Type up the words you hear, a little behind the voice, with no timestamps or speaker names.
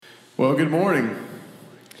Well, good morning.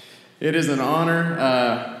 It is an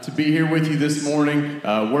honor to be here with you this morning,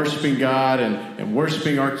 worshiping God and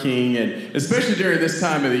worshiping our King, and especially during this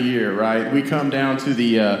time of the year, right? We come down to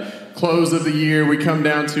the close of the year. We come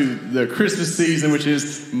down to the Christmas season, which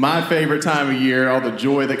is my favorite time of year, all the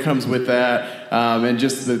joy that comes with that, and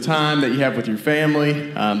just the time that you have with your family,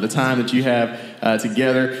 the time that you have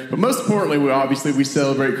together. But most importantly, we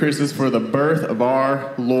celebrate Christmas for the birth of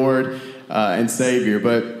our Lord and Savior.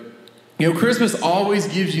 But you know, Christmas always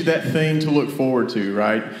gives you that thing to look forward to,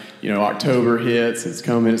 right? You know, October hits, it's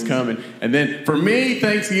coming. And then for me,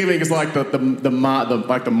 Thanksgiving is like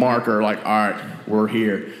the marker, like, all right, we're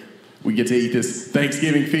here. We get to eat this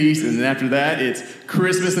Thanksgiving feast, and then after that, it's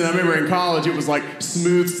Christmas. And I remember in college, it was like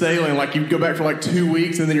smooth sailing. Like you go back for like 2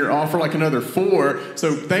 weeks, and then you're off for like another 4.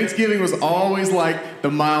 So Thanksgiving was always like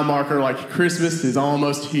the mile marker, like Christmas is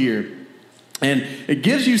almost here. And it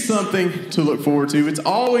gives you something to look forward to. It's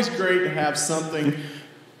always great to have something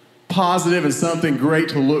positive and something great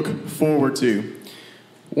to look forward to.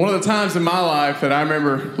 One of the times in my life that I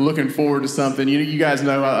remember looking forward to something, you guys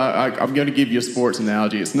know I'm going to give you a sports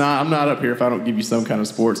analogy. I'm not up here if I don't give you some kind of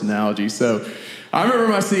sports analogy. So I remember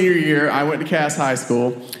my senior year, I went to Cass High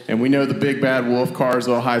School, and we know the big bad wolf,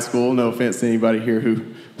 Carsville High School. No offense to anybody here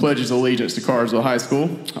who pledges allegiance to Carsville High School.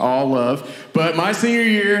 All love. But my senior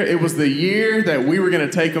year, it was the year that we were going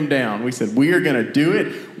to take them down. We said, we are going to do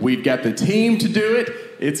it. We've got the team to do it.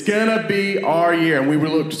 It's going to be our year. And we were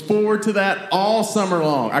looking forward to that all summer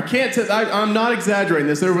long. I'm not exaggerating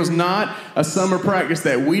this. There was not a summer practice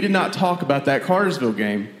that we did not talk about that Cartersville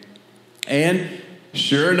game. And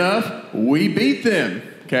sure enough, we beat them.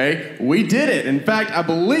 Okay, we did it. In fact, I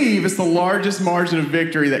believe it's the largest margin of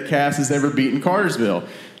victory that Cass has ever beaten Cartersville.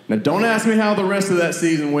 Now, don't ask me how the rest of that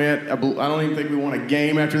season went. I don't even think we won a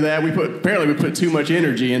game after that. Apparently we put too much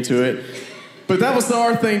energy into it. But that was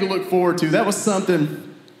our thing to look forward to. That was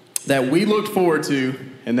something that we looked forward to,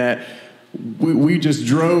 and that we just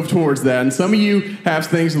drove towards that. And some of you have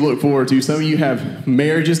things to look forward to. Some of you have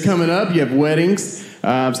marriages coming up. You have weddings.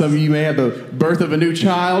 Some of you may have the birth of a new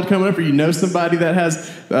child coming up, or you know somebody that has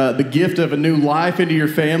the gift of a new life into your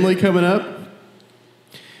family coming up.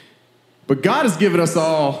 But God has given us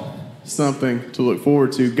all something to look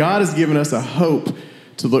forward to. God has given us a hope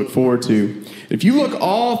to look forward to. If you look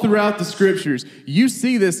all throughout the scriptures, you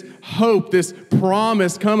see this hope, this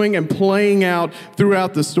promise coming and playing out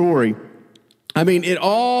throughout the story. I mean, it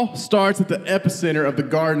all starts at the epicenter of the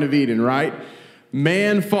Garden of Eden, right?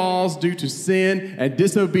 Man falls due to sin and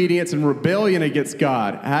disobedience and rebellion against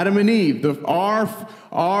God. Adam and Eve,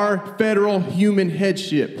 our federal human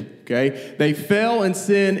headship, okay? They fell in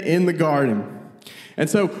sin in the garden. And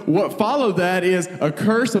so what followed that is a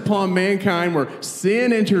curse upon mankind where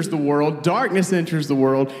sin enters the world, darkness enters the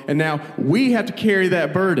world, and now we have to carry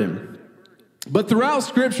that burden. But throughout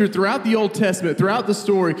Scripture, throughout the Old Testament, throughout the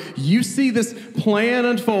story, you see this plan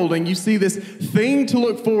unfolding. You see this thing to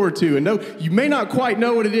look forward to. And no, you may not quite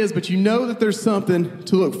know what it is, but you know that there's something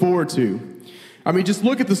to look forward to. I mean, just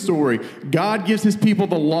look at the story. God gives his people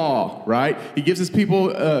the law, right? He gives his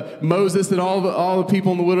people, Moses and all the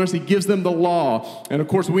people in the wilderness, he gives them the law. And of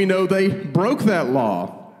course, we know they broke that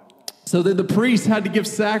law. So then the priests had to give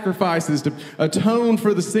sacrifices to atone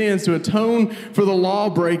for the sins, to atone for the law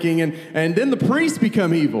breaking. And then the priests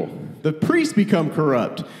become evil. The priests become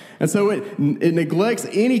corrupt. And so it neglects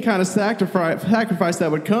any kind of sacrifice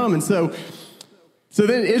that would come. And so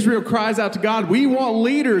then Israel cries out to God, we want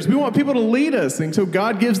leaders. We want people to lead us. And so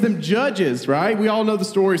God gives them judges, right? We all know the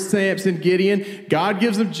story of Samson, Gideon. God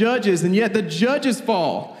gives them judges, and yet the judges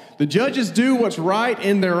fall. The judges do what's right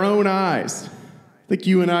in their own eyes. I think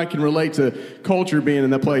you and I can relate to culture being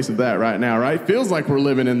in the place of that right now, right? Feels like we're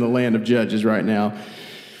living in the land of judges right now.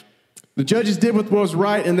 The judges did what was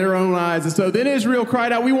right in their own eyes. And so then Israel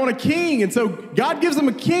cried out, we want a king. And so God gives them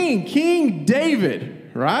a king, King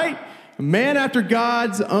David, right? A man after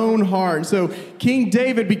God's own heart. And so King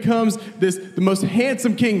David becomes the most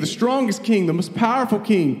handsome king, the strongest king, the most powerful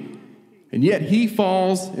king. And yet he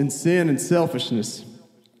falls in sin and selfishness,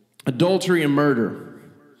 adultery and murder.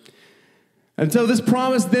 And so this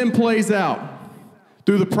promise then plays out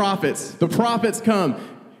through the prophets. The prophets come,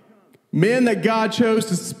 men that God chose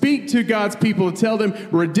to speak to God's people, to tell them,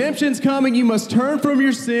 redemption's coming, you must turn from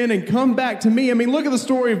your sin and come back to me. I mean, look at the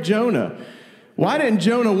story of Jonah. Why didn't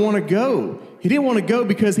Jonah want to go? He didn't want to go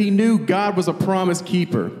because he knew God was a promise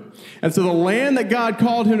keeper. And so the land that God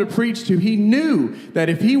called him to preach to, he knew that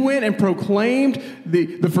if he went and proclaimed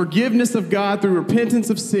the forgiveness of God through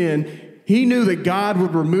repentance of sin, he knew that God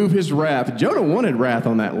would remove his wrath. Jonah wanted wrath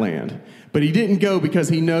on that land, but he didn't go because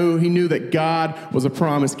he knew that God was a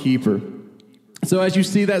promise keeper. So as you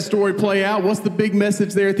see that story play out, what's the big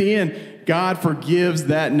message there at the end? God forgives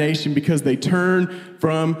that nation because they turn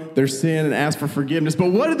from their sin and ask for forgiveness.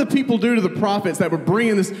 But what did the people do to the prophets that were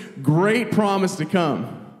bringing this great promise to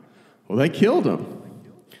come? Well, they killed them.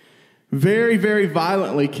 Very, very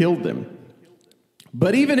violently killed them.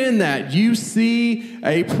 But even in that, you see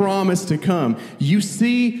a promise to come. You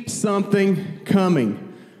see something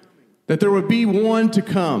coming. That there would be one to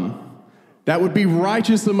come that would be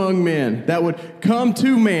righteous among men, that would come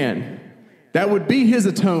to man, that would be his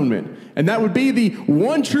atonement, and that would be the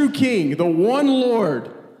one true King, the one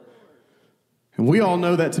Lord. And we all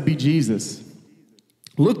know that to be Jesus.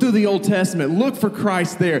 Look through the Old Testament. Look for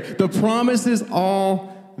Christ there. The promise is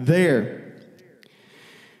all there.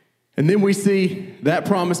 And then we see that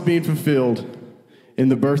promise being fulfilled in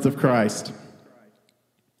the birth of Christ.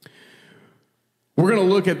 We're going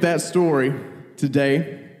to look at that story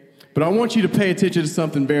today, but I want you to pay attention to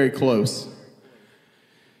something very close.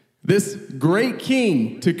 This great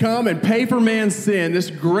king to come and pay for man's sin, this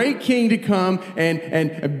great king to come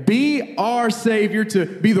and be our Savior, to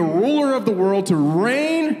be the ruler of the world, to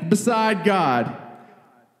reign beside God.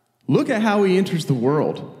 Look at how he enters the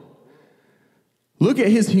world. Look at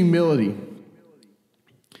his humility.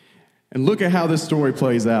 And look at how this story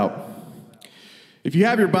plays out. If you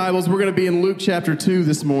have your Bibles, we're going to be in Luke chapter 2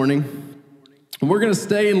 this morning. And we're going to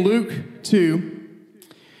stay in Luke 2,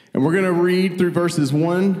 and we're going to read through verses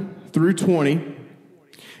 1 through 20.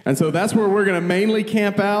 And so that's where we're going to mainly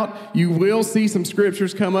camp out. You will see some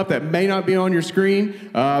scriptures come up that may not be on your screen,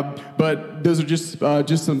 but those are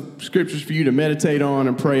just some scriptures for you to meditate on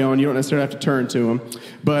and pray on. You don't necessarily have to turn to them.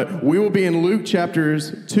 But we will be in Luke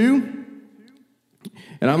chapters 2,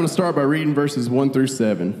 and I'm going to start by reading verses 1 through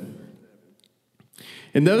 7.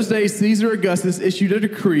 In those days, Caesar Augustus issued a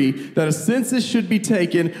decree that a census should be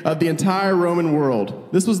taken of the entire Roman world.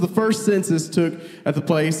 This was the first census took at the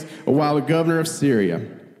place while the governor of Syria.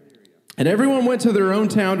 And everyone went to their own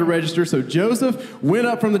town to register. So Joseph went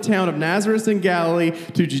up from the town of Nazareth in Galilee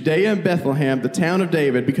to Judea and Bethlehem, the town of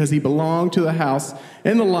David, because he belonged to the house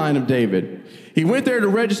and the line of David. He went there to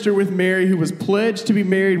register with Mary, who was pledged to be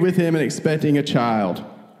married with him and expecting a child.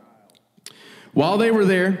 While they were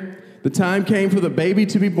there, the time came for the baby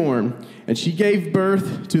to be born, and she gave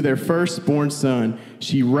birth to their firstborn son.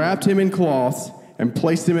 She wrapped him in cloths and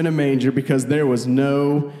placed him in a manger because there was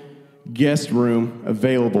no guest room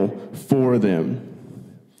available for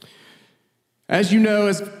them. As you know,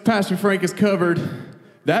 as Pastor Frank has covered,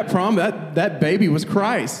 that baby was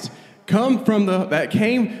Christ. That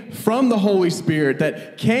came from the Holy Spirit,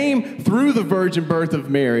 that came through the virgin birth of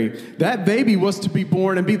Mary. That baby was to be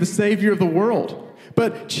born and be the Savior of the world.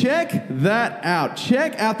 But check that out.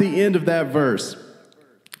 Check out the end of that verse.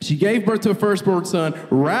 She gave birth to a firstborn son,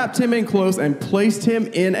 wrapped him in clothes, and placed him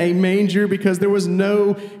in a manger because there was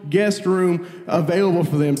no guest room available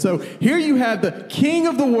for them. So here you have the King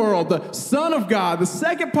of the world, the Son of God, the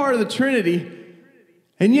second part of the Trinity,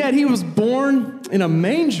 and yet he was born in a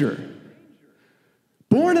manger.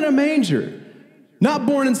 Born in a manger. Not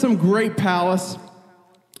born in some great palace.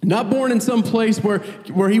 Not born in some place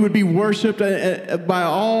where he would be worshipped by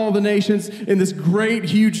all the nations in this great,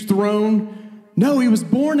 huge throne. No, he was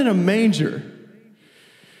born in a manger.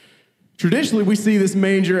 Traditionally, we see this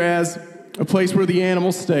manger as a place where the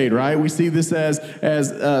animals stayed, right? We see this as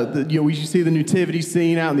we see the nativity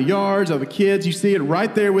scene out in the yards of the kids. You see it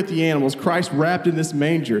right there with the animals, Christ wrapped in this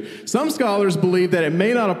manger. Some scholars believe that it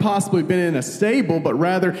may not have possibly been in a stable, but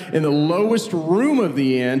rather in the lowest room of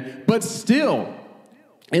the inn, but still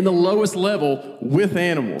in the lowest level with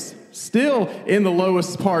animals, still in the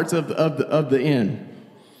lowest parts of the inn.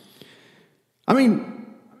 I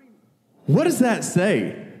mean, what does that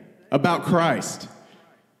say about Christ?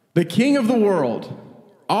 The King of the world,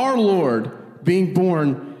 our Lord, being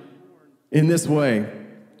born in this way.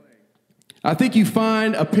 I think you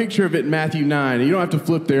find a picture of it in Matthew 9. You don't have to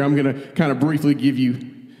flip there. I'm going to kind of briefly give you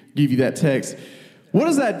that text. What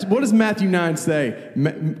does Matthew 9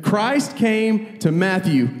 say? Christ came to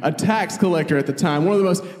Matthew, a tax collector at the time, one of the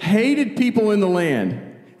most hated people in the land.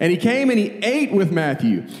 And he came and he ate with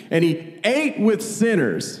Matthew, and he ate with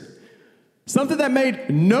sinners. Something that made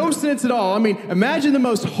no sense at all. I mean, imagine the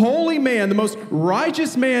most holy man, the most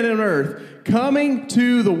righteous man on earth, coming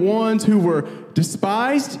to the ones who were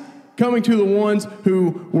despised, coming to the ones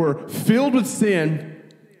who were filled with sin,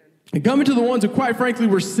 and coming to the ones who, quite frankly,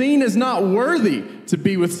 were seen as not worthy to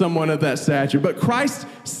be with someone of that stature. But Christ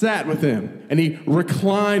sat with them, and he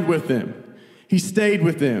reclined with them. He stayed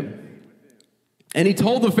with them. And he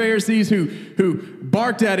told the Pharisees who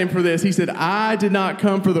barked at him for this, he said, I did not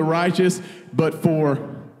come for the righteous, but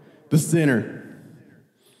for the sinner.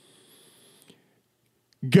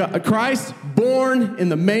 Christ born in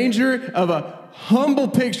the manger of a humble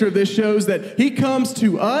picture. This shows that he comes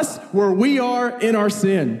to us where we are in our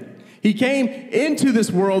sin. He came into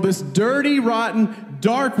this world, this dirty, rotten,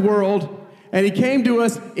 dark world, and he came to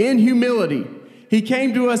us in humility. He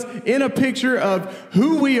came to us in a picture of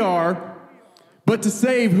who we are, but to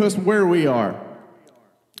save us where we are.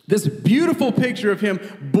 This beautiful picture of him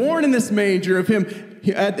born in this manger, of him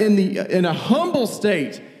in a humble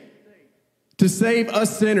state to save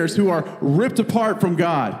us sinners who are ripped apart from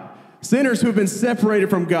God. Sinners who have been separated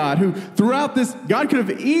from God, who throughout this, God could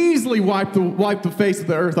have easily wiped the face of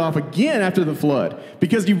the earth off again after the flood,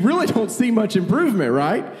 because you really don't see much improvement,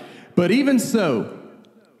 right? But even so,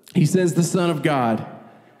 he sends the Son of God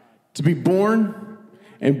to be born,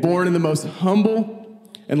 and born in the most humble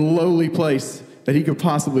and lowly place that he could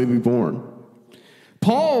possibly be born.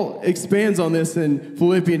 Paul expands on this in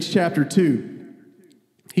Philippians chapter 2.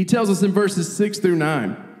 He tells us in verses 6 through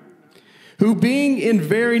 9, who being in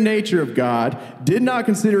very nature of God, did not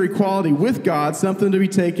consider equality with God something to be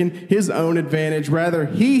taken his own advantage. Rather,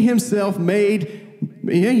 he himself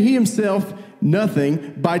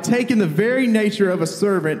nothing by taking the very nature of a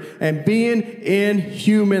servant and being in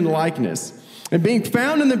human likeness. And being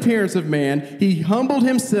found in the appearance of man, he humbled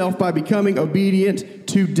himself by becoming obedient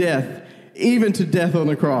to death, even to death on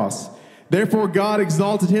the cross. Therefore, God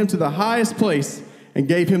exalted him to the highest place and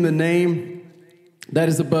gave him the name that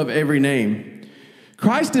is above every name.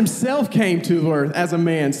 Christ himself came to earth as a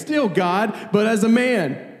man, still God, but as a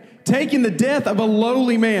man, taking the death of a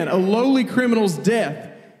lowly man, a lowly criminal's death.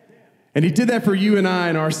 And he did that for you and I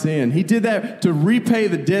in our sin. He did that to repay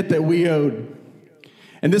the debt that we owed.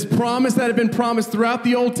 And this promise that had been promised throughout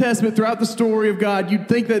the Old Testament, throughout the story of God, you'd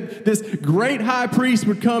think that this great high priest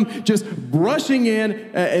would come just rushing in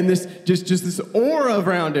and this just this aura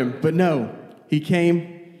around him. But no, he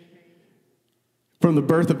came from the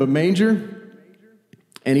birth of a manger,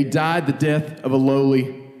 and he died the death of a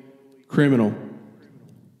lowly criminal.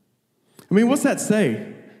 I mean, what's that say?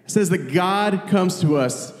 It says that God comes to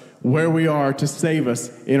us where we are to save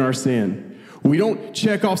us in our sin. We don't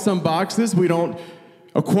check off some boxes. We don't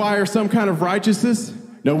acquire some kind of righteousness.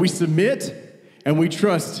 No, we submit and we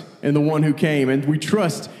trust in the one who came, and we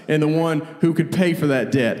trust in the one who could pay for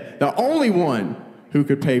that debt, the only one who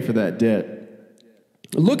could pay for that debt.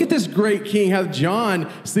 Look at this great king, how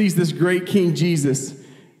John sees this great King Jesus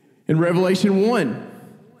in Revelation 1.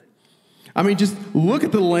 I mean, just look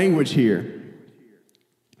at the language here.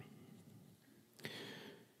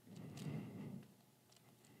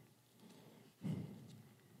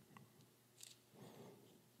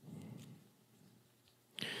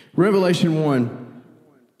 Revelation 1,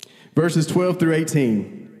 verses 12 through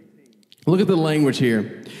 18. Look at the language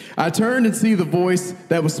here. I turned and see the voice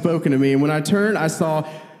that was spoken to me. And when I turned, I saw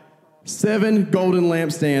 7 golden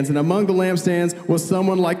lampstands. And among the lampstands was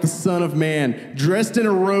someone like the Son of Man, dressed in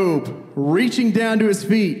a robe, reaching down to his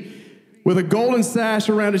feet, with a golden sash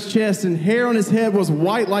around his chest, and hair on his head was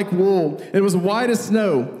white like wool. It was white as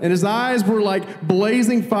snow. And his eyes were like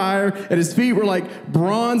blazing fire, and his feet were like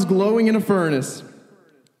bronze glowing in a furnace.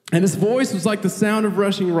 And his voice was like the sound of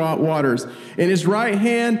rushing waters. In his right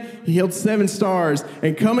hand he held 7 stars,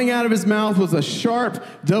 and coming out of his mouth was a sharp,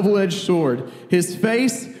 double-edged sword. His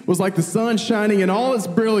face was like the sun shining in all its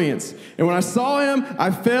brilliance. And when I saw him,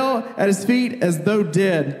 I fell at his feet as though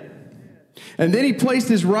dead. And then he placed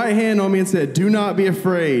his right hand on me and said, "Do not be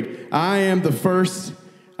afraid. I am the first,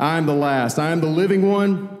 I am the last. I am the living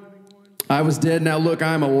one. I was dead, now look,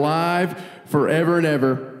 I am alive forever and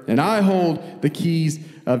ever, and I hold the keys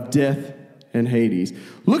of death and Hades."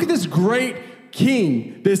 Look at this great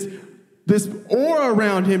king, this aura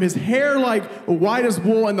around him, his hair like white as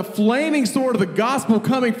wool, and the flaming sword of the gospel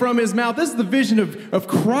coming from his mouth. This is the vision of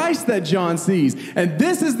Christ that John sees. And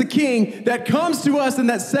this is the king that comes to us and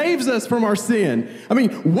that saves us from our sin. I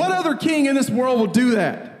mean, what other king in this world will do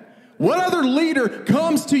that? What other leader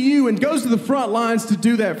comes to you and goes to the front lines to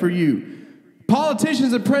do that for you?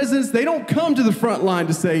 Politicians and presidents, they don't come to the front line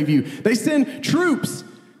to save you. They send troops.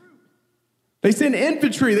 They send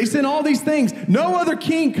infantry. They send all these things. No other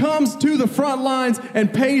king comes to the front lines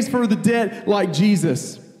and pays for the debt like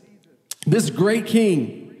Jesus. This great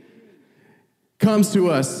king comes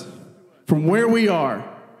to us from where we are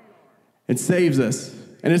and saves us.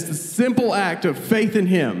 And it's the simple act of faith in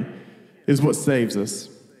him is what saves us.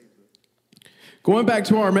 Going back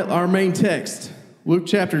to our main text, Luke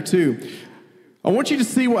chapter 2. I want you to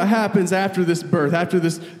see what happens after this birth in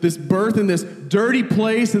this dirty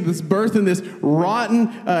place, and this birth in this rotten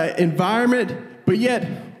environment. But yet,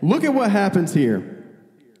 look at what happens here.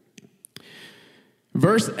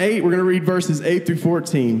 Verse 8, we're going to read verses 8 through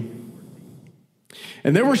 14.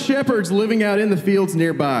 And there were shepherds living out in the fields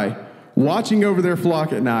nearby, watching over their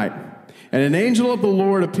flock at night. And an angel of the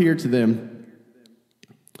Lord appeared to them.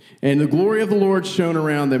 And the glory of the Lord shone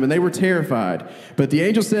around them, and they were terrified. But the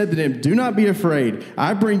angel said to them, "Do not be afraid.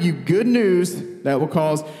 I bring you good news that will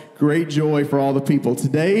cause great joy for all the people.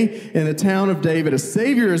 Today, in the town of David, a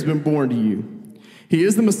Savior has been born to you. He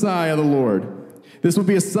is the Messiah, the Lord. This will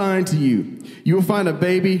be a sign to you. You will find a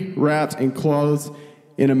baby wrapped in clothes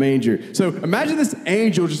in a manger." So imagine this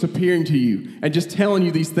angel just appearing to you and just telling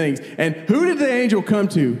you these things. And who did the angel come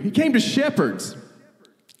to? He came to shepherds.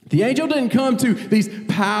 The angel didn't come to these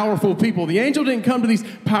powerful people. The angel didn't come to these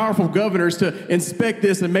powerful governors to inspect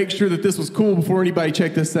this and make sure that this was cool before anybody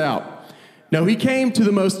checked this out. No, he came to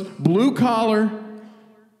the most blue-collar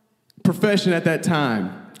profession at that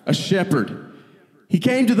time, a shepherd. He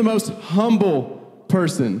came to the most humble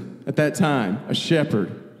person at that time, a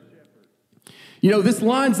shepherd. You know, this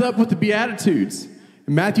lines up with the Beatitudes.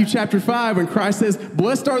 In Matthew chapter 5, when Christ says,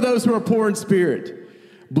 "Blessed are those who are poor in spirit.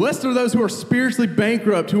 Blessed are those who are spiritually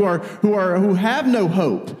bankrupt, who have no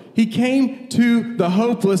hope." He came to the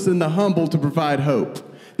hopeless and the humble to provide hope.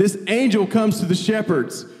 This angel comes to the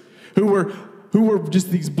shepherds who were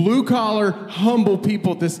just these blue-collar, humble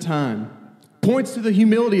people at this time. Points to the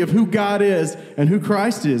humility of who God is and who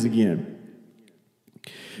Christ is again.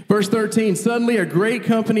 Verse 13, "Suddenly a great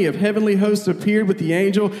company of heavenly hosts appeared with the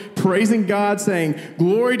angel, praising God, saying,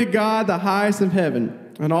 'Glory to God, the highest of heaven,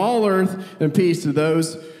 and all earth and peace to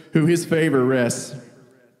those who his favor rests.'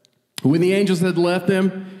 When the angels had left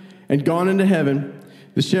them and gone into heaven,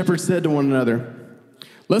 the shepherds said to one another,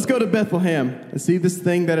 'Let's go to Bethlehem and see this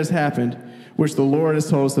thing that has happened, which the Lord has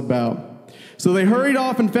told us about.' So they hurried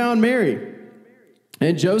off and found Mary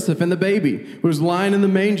and Joseph and the baby, who was lying in the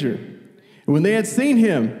manger. And when they had seen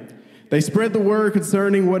him, they spread the word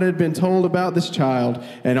concerning what had been told about this child,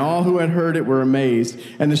 and all who had heard it were amazed.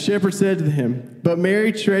 And the shepherds said to him, 'But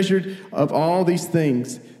Mary treasured of all these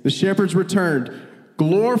things.' The shepherds returned,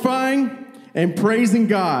 glorifying and praising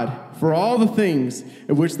God for all the things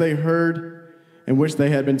of which they heard and which they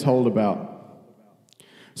had been told about."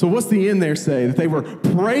 So what's the end there say? That they were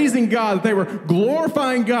praising God, that they were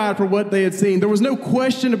glorifying God for what they had seen. There was no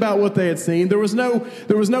question about what they had seen. There was no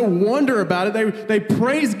wonder about it. They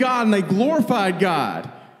praised God and they glorified God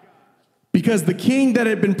because the king that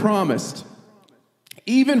had been promised,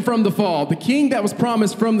 even from the fall, the king that was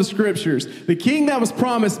promised from the scriptures, the king that was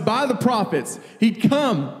promised by the prophets, he'd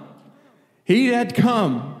come. He had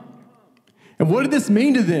come. And what did this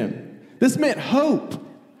mean to them? This meant hope.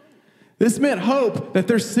 This meant hope that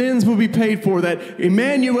their sins will be paid for, that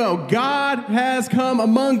Emmanuel, God has come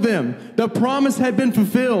among them. The promise had been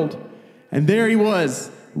fulfilled. And there he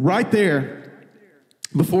was, right there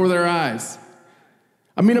before their eyes.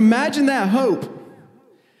 I mean, imagine that hope.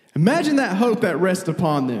 Imagine that hope that rests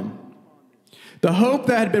upon them. The hope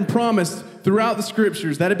that had been promised throughout the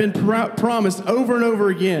scriptures, that had been promised over and over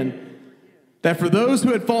again, that for those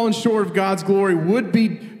who had fallen short of God's glory would be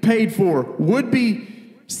paid for, would be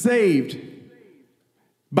saved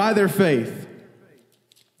by their faith.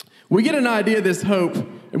 We get an idea of this hope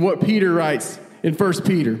in what Peter writes in 1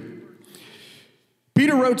 Peter.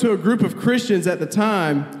 Peter wrote to a group of Christians at the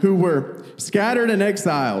time who were scattered and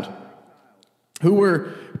exiled, who were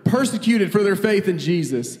persecuted for their faith in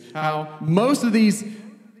Jesus. How most of these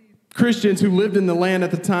Christians who lived in the land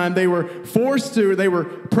at the time, they were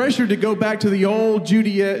pressured to go back to the old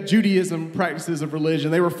Judaism practices of religion.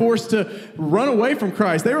 They were forced to run away from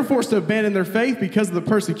Christ. They were forced to abandon their faith because of the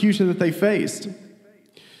persecution that they faced.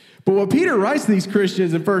 But what Peter writes to these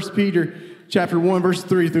Christians in 1 Peter chapter 1, verses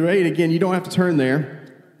 3 through 8, again, you don't have to turn there.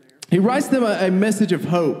 He writes them a message of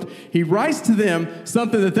hope. He writes to them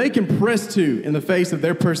something that they can press to in the face of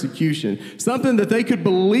their persecution, something that they could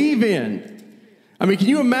believe in. I mean, can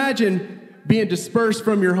you imagine being dispersed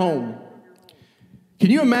from your home?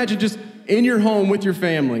 Can you imagine just in your home with your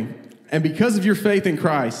family, and because of your faith in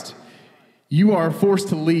Christ, you are forced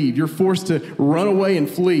to leave. You're forced to run away and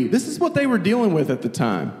flee. This is what they were dealing with at the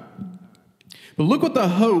time. But look what the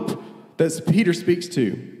hope that Peter speaks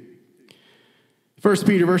to. 1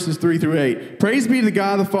 Peter verses 3 through 8. "Praise be to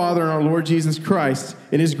God the Father and our Lord Jesus Christ.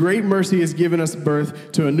 In his great mercy has given us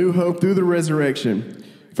birth to a new hope through the resurrection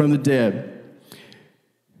from the dead,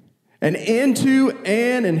 and into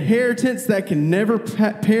an inheritance that can never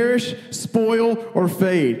perish, spoil, or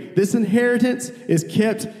fade. This inheritance is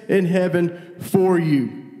kept in heaven for you."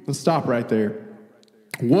 Let's stop right there.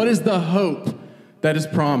 What is the hope that is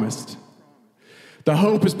promised? The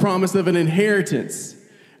hope is promised of an inheritance.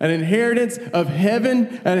 an inheritance of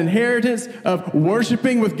heaven, an inheritance of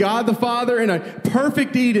worshiping with God the Father in a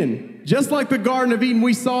perfect Eden. Just like the Garden of Eden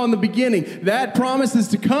we saw in the beginning, that promise is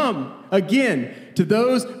to come again to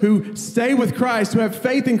those who stay with Christ, who have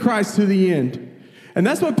faith in Christ to the end. And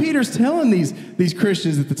that's what Peter's telling these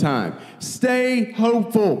Christians at the time. Stay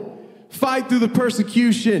hopeful. Fight through the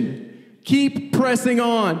persecution. Keep pressing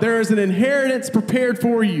on. There is an inheritance prepared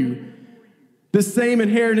for you. The same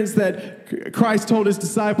inheritance that Christ told his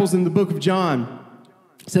disciples in the book of John.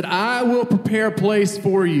 He said, I will prepare a place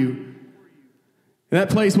for you. And that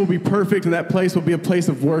place will be perfect, and that place will be a place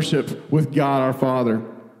of worship with God our Father.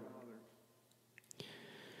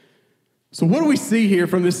 So what do we see here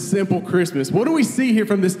from this simple Christmas? What do we see here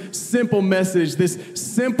from this simple message, this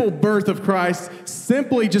simple birth of Christ,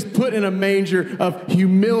 simply just put in a manger of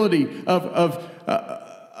humility,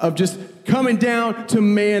 of just coming down to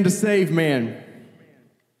man to save man?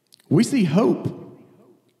 We see hope.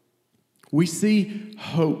 We see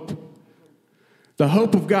hope. The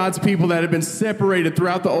hope of God's people that have been separated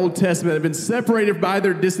throughout the Old Testament, have been separated by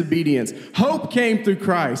their disobedience. Hope came through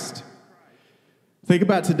Christ. Think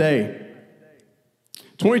about today.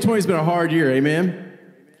 2020 has been a hard year, amen?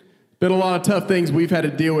 Been a lot of tough things we've had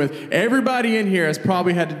to deal with. Everybody in here has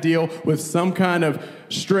probably had to deal with some kind of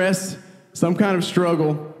stress, some kind of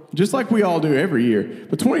struggle, just like we all do every year.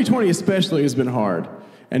 But 2020 especially has been hard.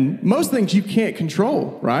 And most things you can't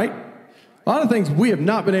control, right? A lot of things we have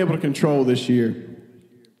not been able to control this year.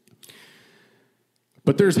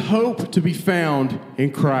 But there's hope to be found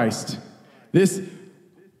in Christ. This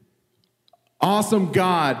awesome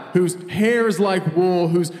God whose hair is like wool,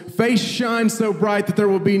 whose face shines so bright that there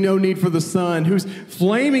will be no need for the sun, whose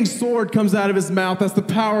flaming sword comes out of his mouth. That's the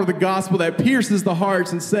power of the gospel that pierces the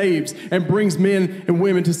hearts and saves and brings men and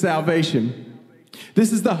women to salvation.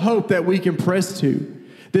 This is the hope that we can press to.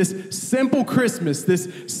 This simple Christmas,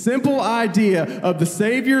 this simple idea of the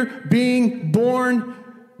Savior being born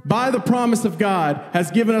by the promise of God has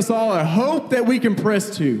given us all a hope that we can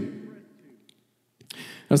press to.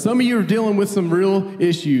 Now, some of you are dealing with some real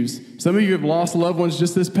issues. Some of you have lost loved ones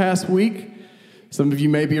just this past week. Some of you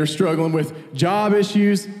maybe are struggling with job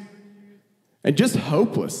issues and just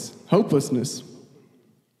hopelessness.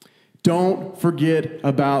 Don't forget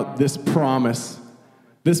about this promise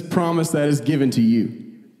that is given to you.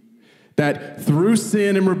 That through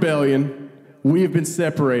sin and rebellion, we have been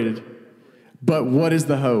separated. But what is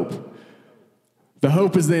the hope? The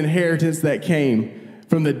hope is the inheritance that came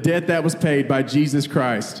from the debt that was paid by Jesus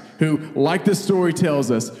Christ, who, like this story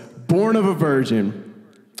tells us, born of a virgin,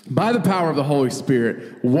 by the power of the Holy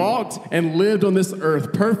Spirit, walked and lived on this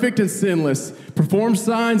earth, perfect and sinless, performed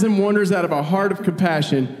signs and wonders out of a heart of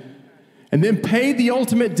compassion, and then paid the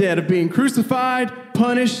ultimate debt of being crucified,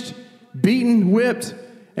 punished, beaten, whipped,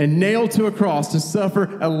 and nailed to a cross to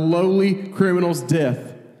suffer a lowly criminal's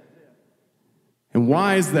death. And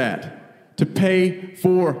why is that? To pay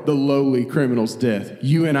for the lowly criminal's death,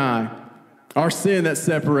 you and I, our sin that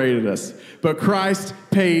separated us. But Christ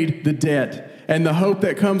paid the debt, and the hope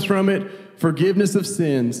that comes from it, forgiveness of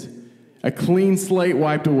sins, a clean slate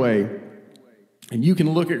wiped away. And you can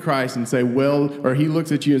look at Christ and say, or he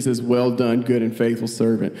looks at you and says, well done, good and faithful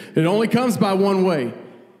servant. It only comes by one way,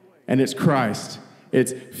 and it's Christ.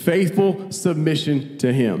 It's faithful submission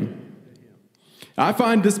to him. I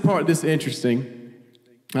find this interesting.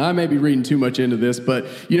 I may be reading too much into this, but,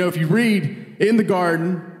 if you read in the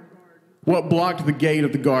garden, what blocked the gate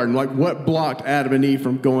of the garden, like what blocked Adam and Eve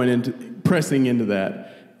from pressing into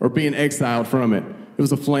that or being exiled from it? It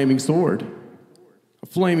was a flaming sword. A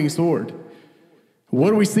flaming sword.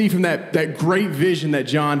 What do we see from that great vision that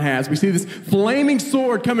John has? We see this flaming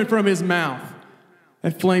sword coming from his mouth.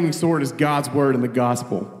 That flaming sword is God's word and the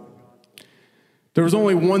gospel. There was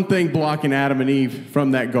only one thing blocking Adam and Eve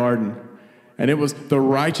from that garden, and it was the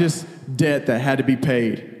righteous debt that had to be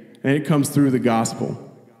paid, and it comes through the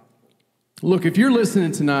gospel. Look, if you're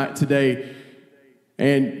listening today,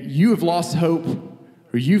 and you have lost hope,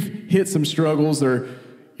 or you've hit some struggles, or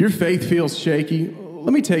your faith feels shaky,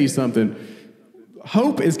 let me tell you something.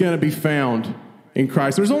 Hope is going to be found in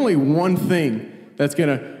Christ. There's only one thing that's going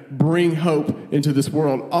to bring hope into this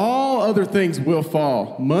world. All other things will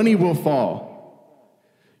fall. Money will fall.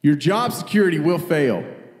 Your job security will fail.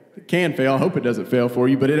 It can fail. I hope it doesn't fail for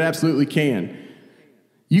you, but it absolutely can.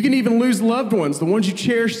 You can even lose loved ones, the ones you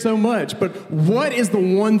cherish so much. But what is the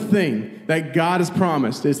one thing that God has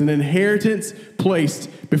promised? It's an inheritance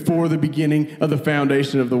placed before the beginning of the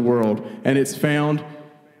foundation of the world. And it's found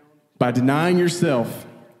by denying yourself,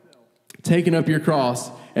 taking up your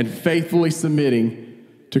cross, and faithfully submitting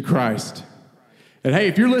to Christ. And hey,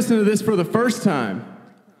 if you're listening to this for the first time,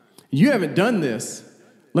 you haven't done this,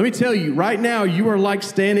 Let me tell you, right now, you are like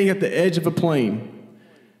standing at the edge of a plane,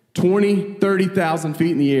 20, 30,000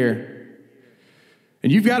 feet in the air.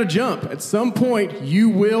 And you've got to jump. At some point, you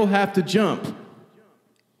will have to jump.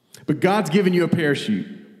 But God's given you a parachute.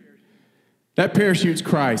 That parachute's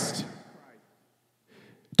Christ.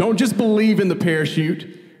 Don't just believe in the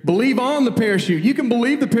parachute. Believe on the parachute. You can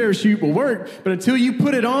believe the parachute will work, but until you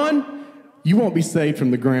put it on, you won't be saved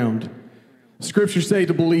from the ground. Scriptures say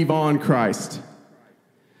to believe on Christ.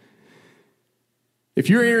 If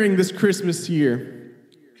you're entering this Christmas year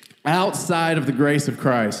outside of the grace of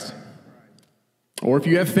Christ, or if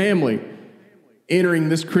you have family entering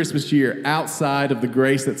this Christmas year outside of the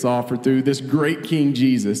grace that's offered through this great King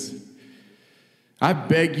Jesus, I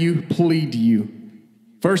beg you, plead to you,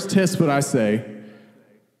 first test what I say.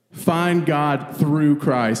 Find God through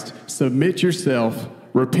Christ. Submit yourself,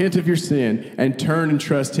 repent of your sin, and turn and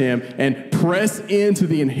trust Him, and press into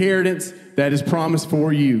the inheritance that is promised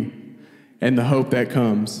for you and the hope that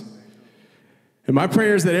comes. And my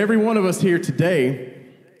prayer is that every one of us here today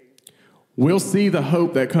will see the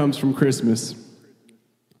hope that comes from Christmas.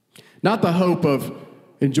 Not the hope of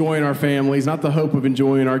enjoying our families, not the hope of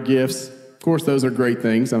enjoying our gifts. Of course, those are great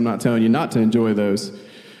things. I'm not telling you not to enjoy those.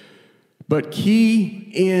 But key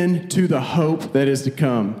into the hope that is to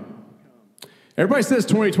come. Everybody says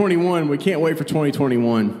 2021. We can't wait for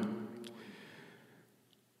 2021.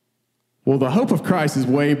 Well, the hope of Christ is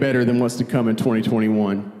way better than what's to come in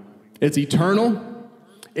 2021. It's eternal,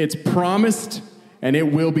 it's promised, and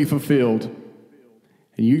it will be fulfilled.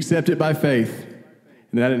 And you accept it by faith,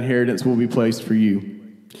 and that inheritance will be placed for you.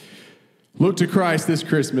 Look to Christ this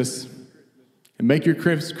Christmas, and make your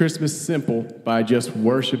Christmas simple by just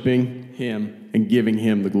worshiping Him and giving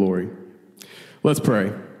Him the glory. Let's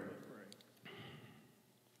pray.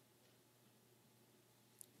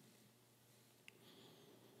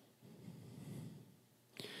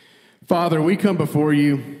 Father, we come before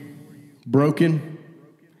you broken.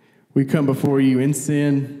 We come before you in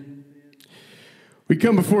sin. We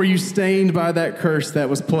come before you stained by that curse that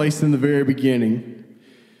was placed in the very beginning.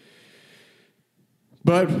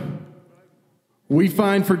 But we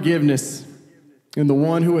find forgiveness in the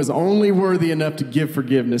one who is only worthy enough to give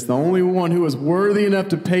forgiveness, the only one who is worthy enough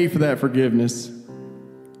to pay for that forgiveness.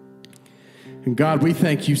 And God, we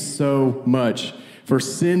thank you so much for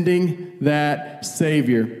sending that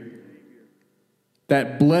Savior,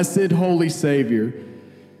 that blessed holy Savior,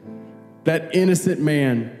 that innocent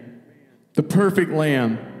man, the perfect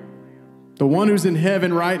Lamb, the one who's in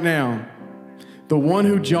heaven right now, the one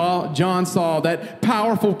who John saw, that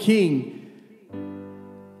powerful King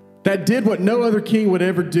that did what no other king would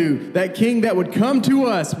ever do, that King that would come to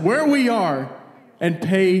us where we are and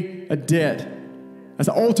pay a debt, as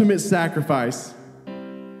an ultimate sacrifice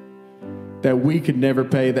that we could never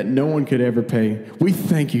pay, that no one could ever pay. We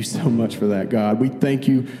thank you so much for that, God. We thank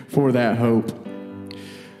you for that hope.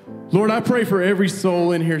 Lord, I pray for every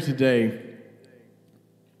soul in here today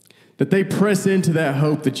that they press into that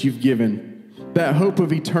hope that you've given, that hope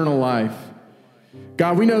of eternal life.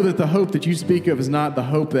 God, we know that the hope that you speak of is not the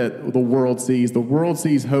hope that the world sees. The world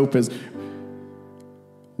sees hope as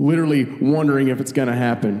literally wondering if it's going to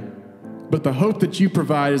happen. But the hope that you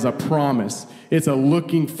provide is a promise. It's a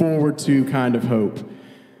looking forward to kind of hope.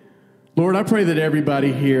 Lord, I pray that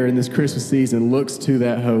everybody here in this Christmas season looks to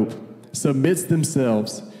that hope, submits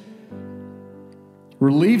themselves,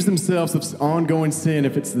 relieves themselves of ongoing sin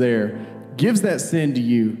if it's there, gives that sin to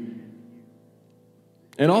you.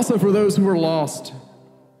 And also for those who are lost,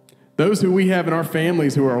 those who we have in our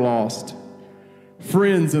families who are lost,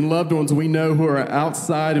 friends and loved ones we know who are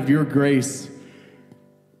outside of your grace.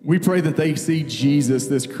 We pray that they see Jesus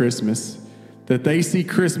this Christmas, that they see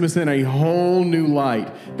Christmas in a whole new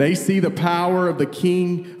light. They see the power of the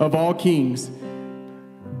King of all kings,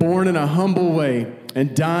 born in a humble way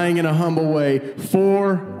and dying in a humble way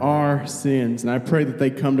for our sins. And I pray that they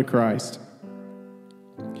come to Christ.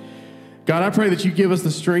 God, I pray that you give us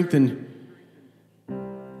the strength in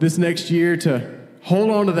this next year to hold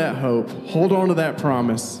on to that hope, hold on to that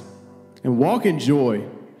promise, and walk in joy.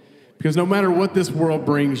 Because no matter what this world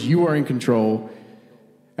brings, you are in control.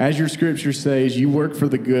 As your scripture says, you work for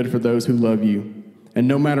the good for those who love you. And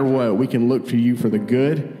no matter what, we can look to you for the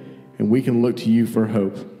good, and we can look to you for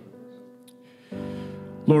hope.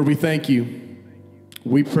 Lord, we thank you.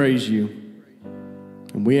 We praise you.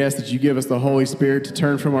 And we ask that you give us the Holy Spirit to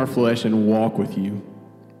turn from our flesh and walk with you.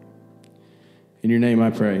 In your name I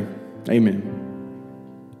pray. Amen.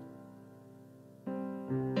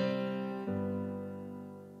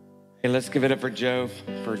 Hey, let's give it up for Joe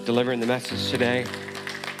for delivering the message today.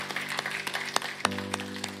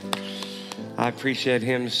 I appreciate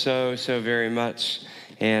him so very much.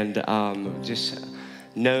 And just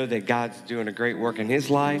know that God's doing a great work in his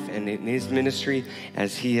life and in his ministry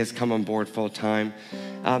as he has come on board full time.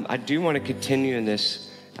 I do want to continue in this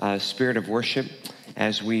spirit of worship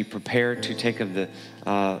as we prepare to take of the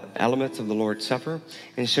elements of the Lord's Supper.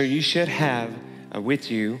 And so you should have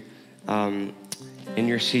with you in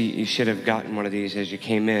your seat, you should have gotten one of these as you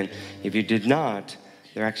came in. If you did not,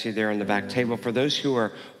 they're actually there on the back table. For those who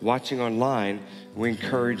are watching online, we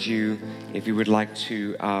encourage you, if you would like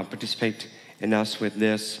to participate in us with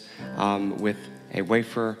this, with a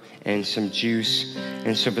wafer and some juice.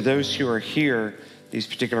 And so for those who are here, these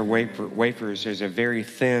particular wafers, there's a very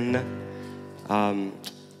thin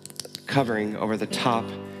covering over the top,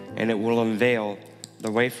 and it will unveil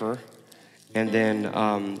the wafer. And then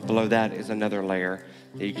below that is another layer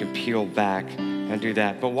that you can peel back and do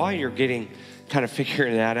that. But while you're kind of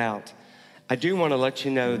figuring that out, I do want to let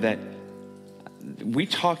you know that we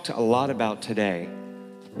talked a lot about today.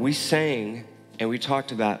 We sang and we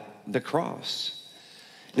talked about the cross.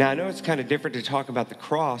 Now, I know it's kind of different to talk about the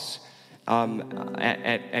cross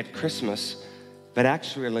at Christmas, but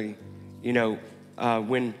actually, you know,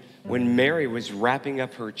 when Mary was wrapping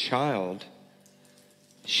up her child,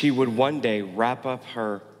 she would one day wrap up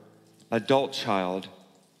her adult child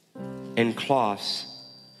in cloths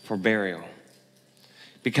for burial.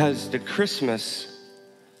 Because the Christmas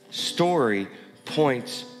story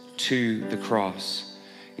points to the cross.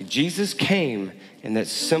 Jesus came in that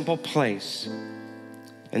simple place,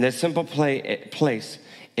 in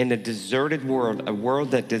a deserted world, a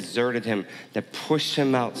world that deserted him, that pushed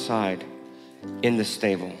him outside in the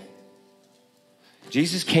stable.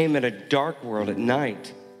 Jesus came in a dark world at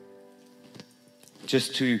night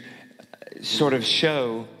just to sort of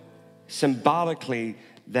show symbolically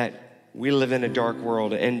that we live in a dark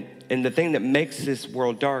world. And the thing that makes this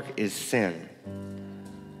world dark is sin.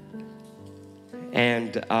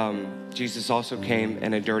 And Jesus also came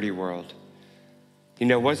in a dirty world. You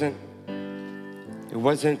know, it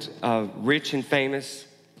wasn't rich and famous.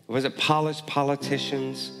 It wasn't polished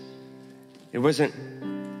politicians. It wasn't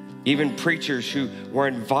even preachers who were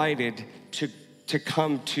invited to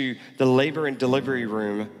come to the labor and delivery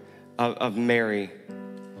room of Mary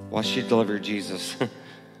while she delivered Jesus.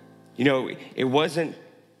 You know, it wasn't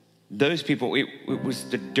those people. It was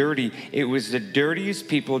the dirtiest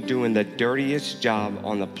people doing the dirtiest job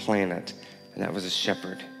on the planet, and that was a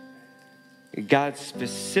shepherd. God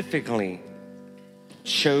specifically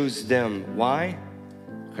chose them. Why?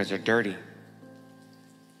 Because they're dirty.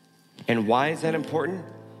 And why is that important?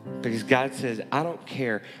 Because God says, I don't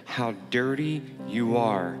care how dirty you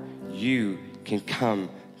are, you can come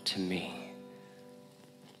to me.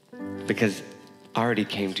 Because I already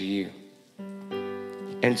came to you.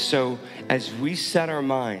 And so as we set our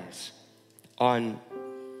minds on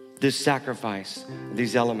this sacrifice,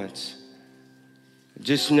 these elements,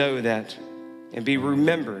 just know that and be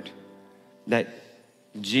remembered that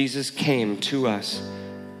Jesus came to us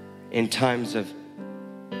in times of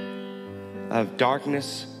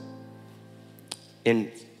darkness,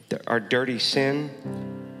 in our dirty sin,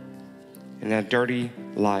 and our dirty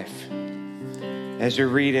life. As we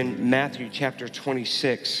read in Matthew chapter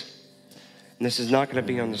 26, and this is not going to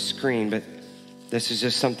be on the screen, but this is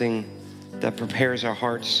just something that prepares our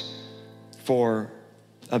hearts for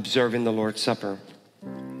observing the Lord's Supper.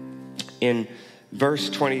 In verse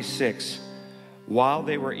 26, while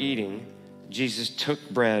they were eating, Jesus took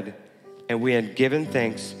bread, and when he had given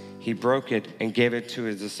thanks, he broke it and gave it to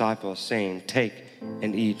his disciples, saying, take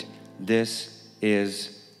and eat. This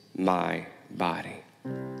is my body.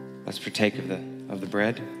 Let's partake of the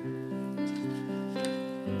bread.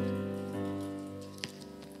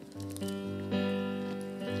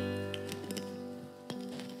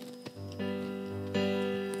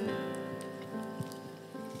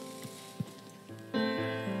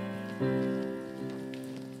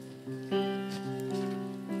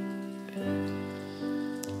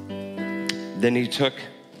 Then he took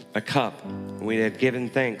a cup. When he had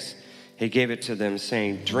given thanks, he gave it to them,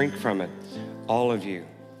 saying, drink from it, all of you.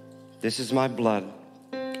 This is my blood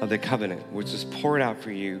of the covenant, which is poured out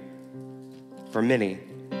for you, for many,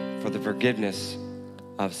 for the forgiveness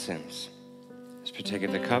of sins. Let's partake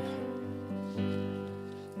of the cup.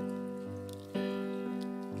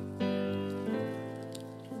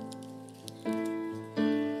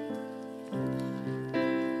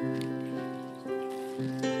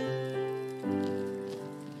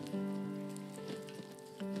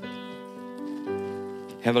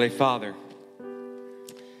 Heavenly Father,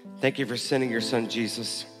 thank you for sending your son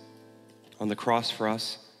Jesus on the cross for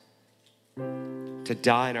us to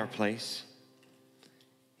die in our place.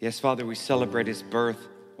 Yes, Father, we celebrate his birth.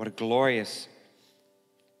 What a glorious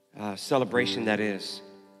celebration that is.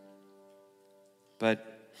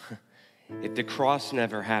 But if the cross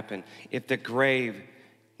never happened, if the grave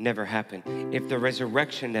never happened, if the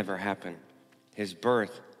resurrection never happened, his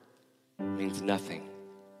birth means nothing.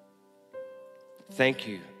 Thank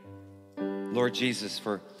you, Lord Jesus,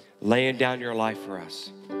 for laying down your life for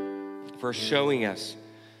us, for showing us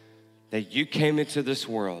that you came into this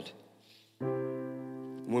world.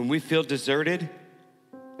 When we feel deserted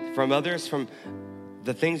from others, from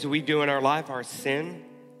the things that we do in our life, our sin,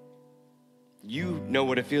 you know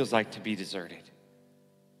what it feels like to be deserted.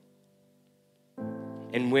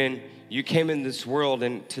 And when you came in this world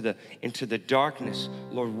into the darkness,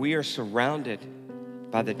 Lord, we are surrounded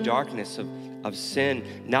by the darkness of sin,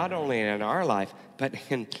 not only in our life, but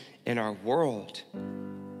in our world.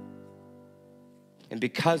 And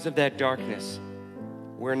because of that darkness,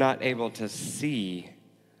 we're not able to see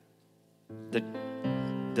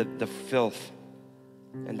the filth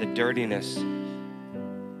and the dirtiness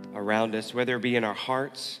around us, whether it be in our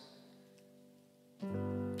hearts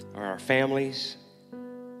or our families,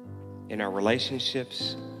 in our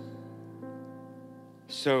relationships.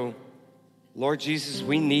 So, Lord Jesus,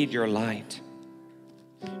 we need your light.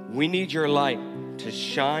 We need your light to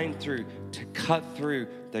shine through, to cut through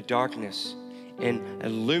the darkness and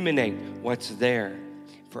illuminate what's there,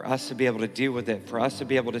 for us to be able to deal with it, for us to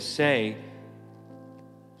be able to say,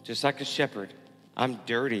 just like a shepherd, I'm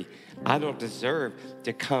dirty. I don't deserve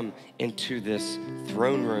to come into this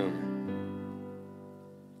throne room.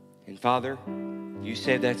 And Father, you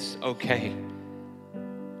say that's okay,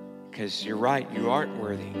 because you're right, you aren't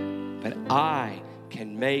worthy. But I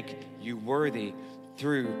can make you worthy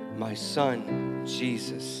through my Son,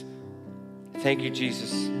 Jesus. Thank you,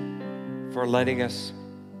 Jesus, for letting us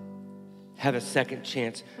have a second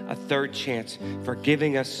chance, a third chance, for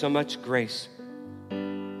giving us so much grace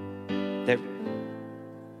that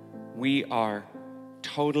we are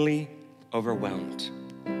totally overwhelmed.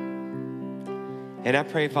 And I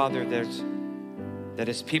pray, Father, that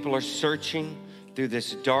as people are searching through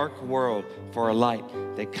this dark world for a light,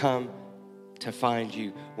 they come to find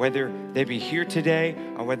you. Whether they be here today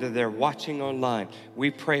or whether they're watching online,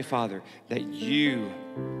 we pray, Father, that you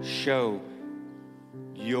show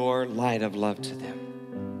your light of love to them.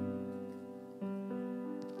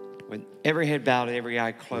 With every head bowed and every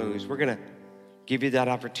eye closed, we're going to give you that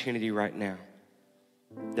opportunity right now.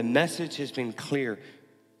 The message has been clear.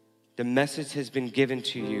 The message has been given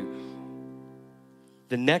to you.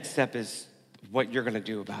 The next step is what you're going to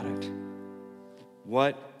do about it.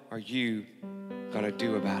 What are you going to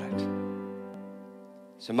do about it?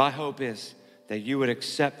 So my hope is that you would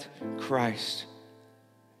accept Christ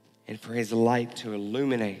and for his light to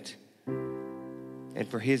illuminate and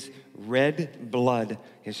for his red blood,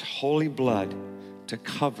 his holy blood, to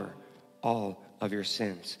cover all of your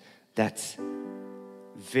sins. That's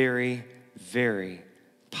very, very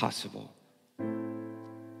possible.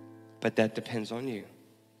 But that depends on you.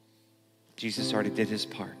 Jesus already did his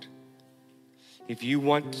part. If you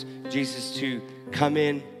want Jesus to come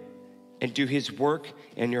in and do his work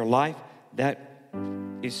in your life, that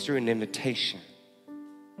is through an invitation.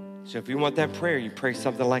 So if you want that prayer, you pray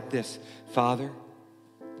something like this: Father,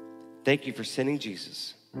 thank you for sending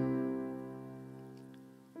Jesus.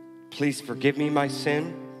 Please forgive me my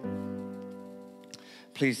sin.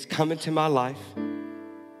 Please come into my life.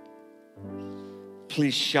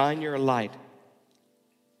 Please shine your light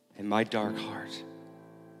in my dark heart.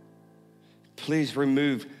 Please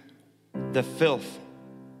remove the filth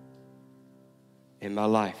in my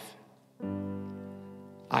life.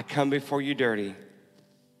 I come before you dirty,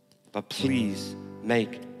 but please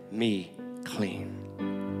make me clean.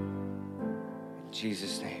 In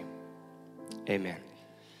Jesus' name, amen.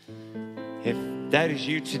 If that is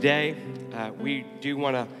you today, we do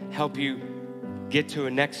want to help you get to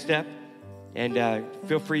a next step. And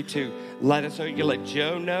feel free to let us know. You can let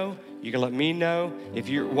Joe know. You can let me know. If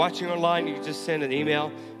you're watching online, you can just send an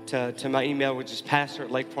email to my email, which is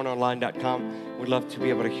pastor@lakepointonline.com. We'd love to be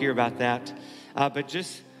able to hear about that. But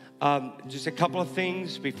just a couple of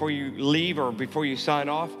things before you leave or before you sign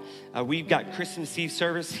off. We've got Christmas Eve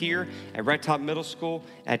service here at Red Top Middle School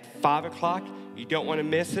at 5 o'clock. You don't want to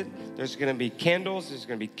miss it. There's going to be candles. There's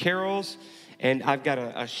going to be carols. And I've got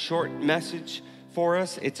a short message for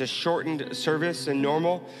us. It's a shortened service than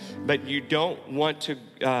normal, but you don't want to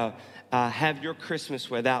have your Christmas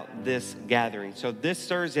without this gathering. So this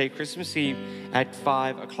Thursday, Christmas Eve at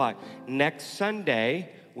 5 o'clock. Next Sunday,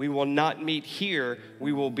 we will not meet here.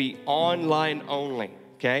 We will be online only,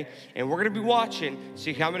 okay? And we're going to be watching,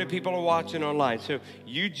 see how many people are watching online. So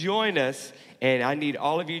you join us, and I need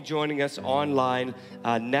all of you joining us online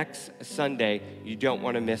next Sunday. You don't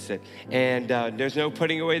want to miss it. And there's no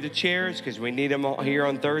putting away the chairs because we need them all here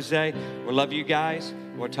on Thursday. We love you guys.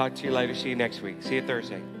 We'll talk to you later. See you next week. See you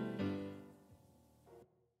Thursday.